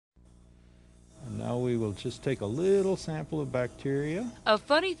we will just take a little sample of bacteria. A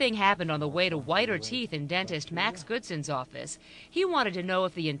funny thing happened on the way to whiter teeth in dentist Max Goodson's office. He wanted to know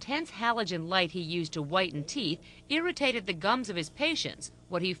if the intense halogen light he used to whiten teeth irritated the gums of his patients.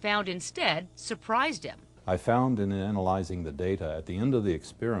 What he found instead surprised him. I found in analyzing the data at the end of the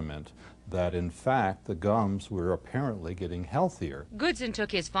experiment that in fact the gums were apparently getting healthier. Goodson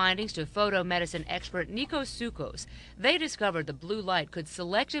took his findings to photomedicine expert Nikos Soukos. They discovered the blue light could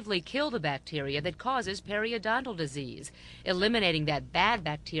selectively kill the bacteria that causes periodontal disease. Eliminating that bad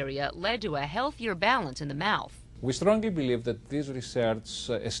bacteria led to a healthier balance in the mouth. We strongly believe that this research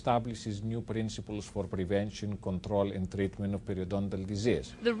establishes new principles for prevention, control, and treatment of periodontal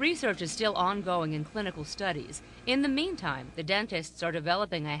disease. The research is still ongoing in clinical studies. In the meantime, the dentists are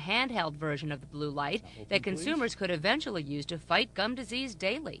developing a handheld version of the blue light that consumers could eventually use to fight gum disease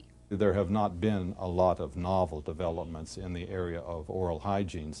daily. There have not been a lot of novel developments in the area of oral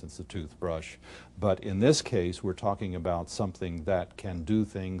hygiene since the toothbrush, but in this case we're talking about something that can do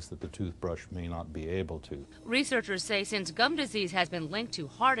things that the toothbrush may not be able to. Researchers say since gum disease has been linked to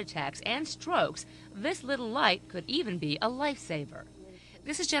heart attacks and strokes, this little light could even be a lifesaver.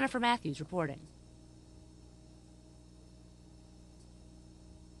 This is Jennifer Matthews reporting.